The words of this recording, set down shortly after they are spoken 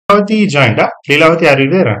Leelavati joined. Huh? Leelavati, are you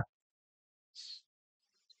there?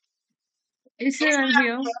 Yes, sir, I'm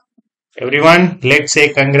here. Everyone, let's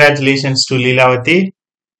say congratulations to Leelavati.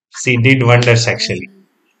 She did wonders actually.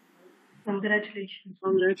 Congratulations.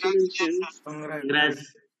 Congratulations.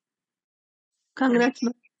 Congrats. Congrats,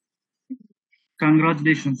 ma'am.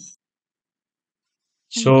 Congratulations.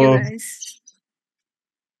 Thank you, So, guys.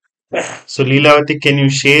 so Leelavati, can you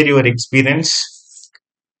share your experience?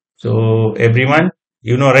 So, everyone,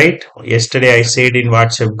 you know, right? Yesterday I said in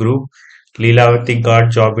WhatsApp group, Leelavati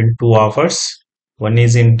got job in two offers. One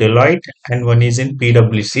is in Deloitte and one is in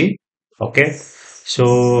PwC. Okay.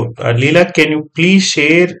 So, Leela, can you please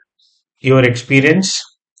share your experience?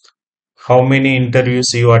 How many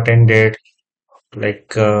interviews you attended?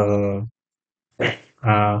 Like, how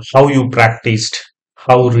you practiced?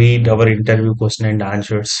 How read our interview question and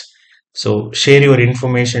answers? So, share your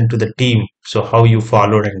information to the team. So, how you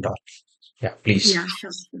followed and all. Yeah, please. Yeah,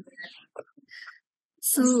 sure.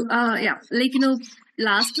 So, yeah,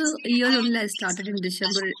 last year only I started in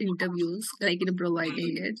December interviews,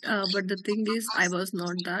 providing it. But the thing is, I was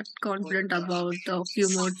not that confident about a few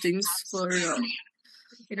more things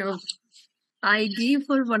you know, I gave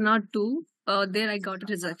for one or two. There I got a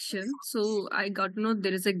rejection. So I got to know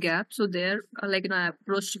there is a gap. So there, I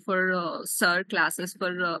approached for sir classes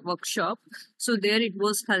for workshop. So there it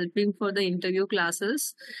was helping for the interview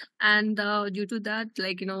classes, and due to that,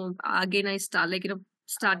 again I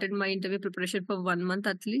started my interview preparation for 1 month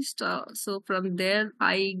at least. So from there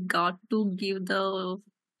I got to give the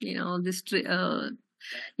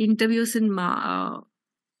interviews in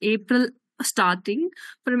April starting.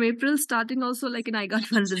 From April starting also, I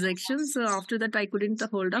got one rejection. So after that I couldn't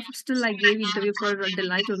hold up. Still I gave interview for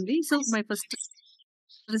Delight only. So my first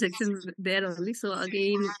rejection there only. So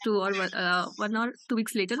again 1 or 2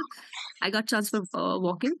 weeks later I got chance for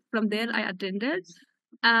walking. From there I attended,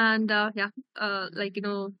 and yeah,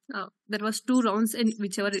 there was 2 rounds in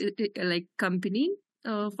whichever company.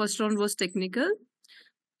 First round was technical,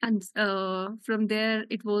 and from there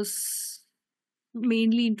it was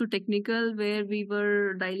mainly into technical, where we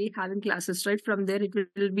were daily having classes. Right, from there it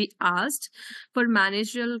will be asked for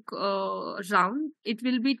managerial round. It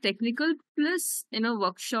will be technical plus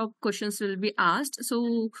workshop questions will be asked.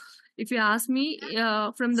 So if you ask me,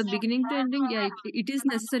 from the beginning to ending, yeah, it is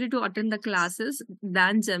necessary to attend the classes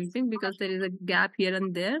than jumping, because there is a gap here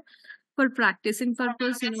and there. For practicing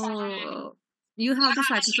purpose, you have to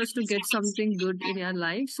sacrifice to get something good in your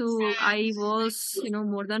life. So I was,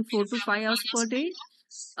 more than 4 to 5 hours per day.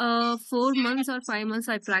 4 months or 5 months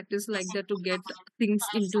I practiced like that to get things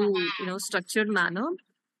into structured manner.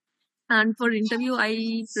 And for interview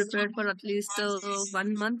I prepared for at least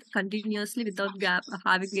 1 month continuously without gap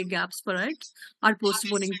having a gaps for it or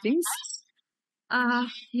postponing things.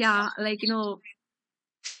 Yeah,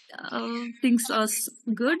 things are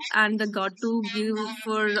good, and I got to give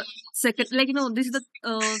for second, this is the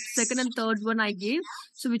second and third one I gave.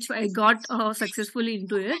 So which I got successfully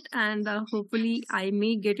into it, and hopefully I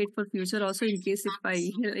may get it for future also, in case if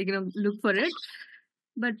I look for it.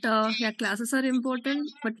 But yeah, classes are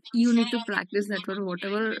important, but you need to practice that one.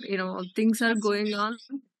 Whatever things are going on,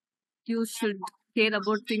 you should care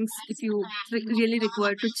about things if you really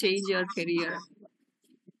require to change your career.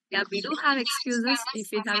 Yeah, we do have excuses. If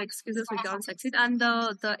we have excuses, we can't succeed. And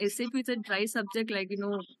the SAP is a dry subject.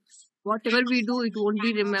 Whatever we do, it won't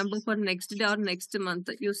be remembered for next day or next month.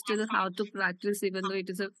 You still have to practice, even though it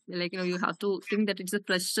is a you have to think that it's a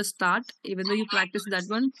fresh start. Even though you practice that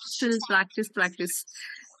one, still practice.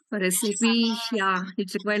 For SAP, yeah,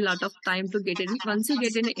 it requires a lot of time to get in. Once you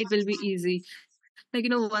get in, it will be easy.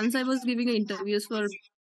 Once I was giving interviews for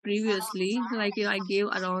previously, I gave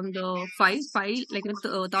around five,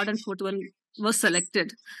 third and fourth one was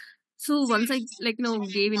selected. So once I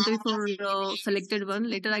gave interview for selected one,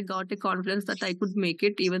 later I got a confidence that I could make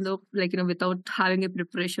it, even though without having a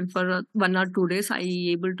preparation for 1 or 2 days, I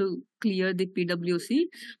able to clear the PwC,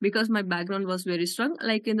 because my background was very strong.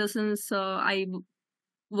 Like, in the sense, I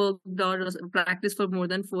worked or practiced for more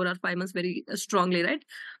than 4 or 5 months very strongly, right?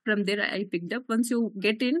 From there I picked up. Once you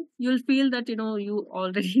get in, you'll feel that you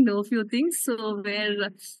already know a few things. So where,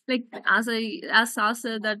 like, as Sa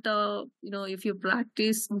said, that if you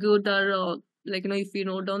practice good, or if you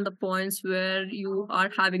note down the points where you are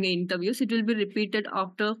having interviews, it will be repeated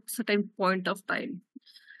after certain point of time.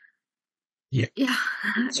 Yeah. Yeah.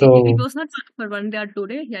 It So, was not for 1 day or 2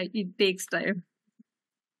 day. Yeah, it takes time.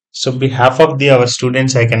 so behalf of the our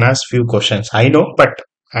students, I can ask few questions. I know, but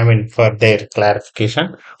I mean for their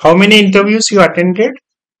clarification, how many interviews you attended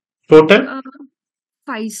total? uh,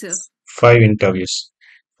 5, sir. 5 interviews.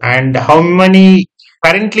 And how many?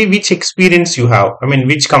 Currently, which experience you have? I mean,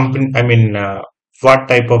 which company? I mean, what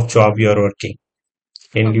type of job you are working?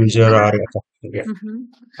 End Okay. user or yeah, Mhm.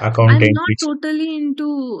 I'm accountant? not Which totally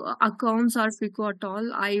into accounts or FICO at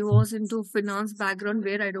all. I was into finance background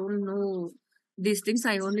where I don't know these things.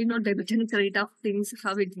 I only know debit and credit of things,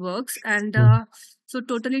 how it works. And so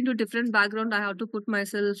totally into different background, I have to put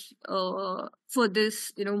myself for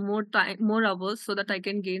this, more time, more hours so that I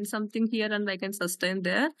can gain something here and I can sustain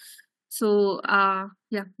there. So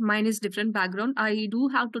yeah, mine is different background. I do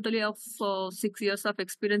have totally of 6 years of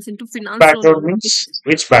experience into finance role background only. means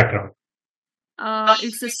which background?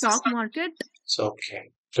 It's a stock market. So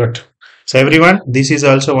okay, good. So everyone, this is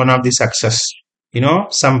also one of the success.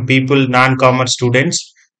 Some people non-commerce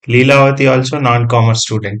students. Leelavati also non-commerce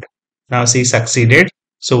student. Now she succeeded.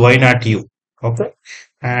 So why not you? Okay.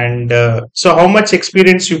 And so how much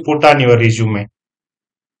experience you put on your resume?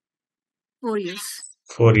 4 years.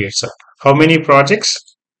 4 years. Sir. How many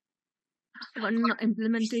projects? One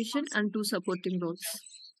implementation and two supporting roles.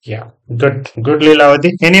 Yeah, good, good,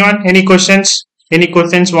 Leelavati. Anyone? Any questions? Any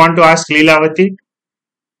questions want to ask Leelavati?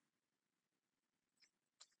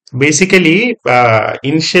 Basically,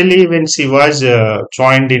 initially when she was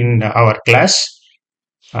joined in our class,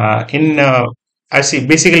 in I see.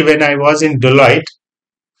 Basically, when I was in Deloitte,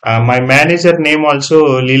 my manager name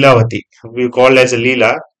also Leelavati. We call as a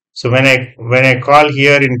Leela. So when I call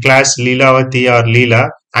here in class Leelavati or Leela,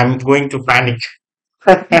 I'm going to panic.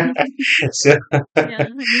 so, Yeah,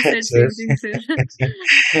 you said so, same thing, sir.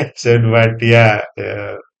 so, but yeah,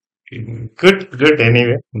 good, good.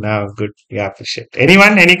 Anyway, now good. Yeah, appreciate.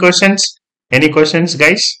 Anyone? Any questions? Any questions,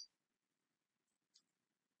 guys?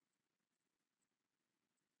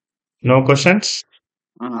 No questions.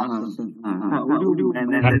 Would you Huh?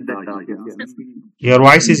 manage that? Your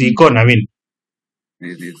voice is echo, Navin.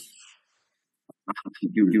 Yes.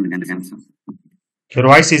 Give an answer. Your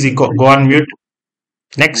voice is echo. Go on mute.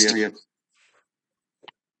 Next. Yes.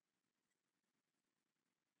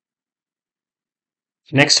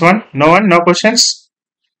 Next one. No one. No questions.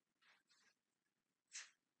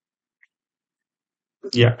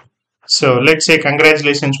 Yeah. So let's say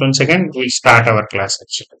congratulations once again. We'll start our class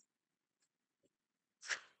actually.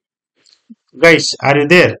 Guys, are you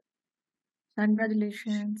there?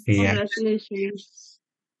 Congratulations. Yeah. Congratulations.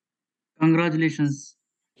 Congratulations.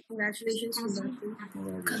 Congratulations, Subhashi.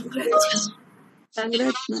 Congratulations.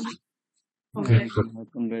 Congrats, ma'am. Good, good,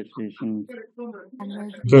 Congratulations.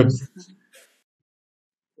 good, Congratulations.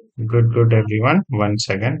 good, good, everyone. Once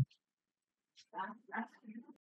again.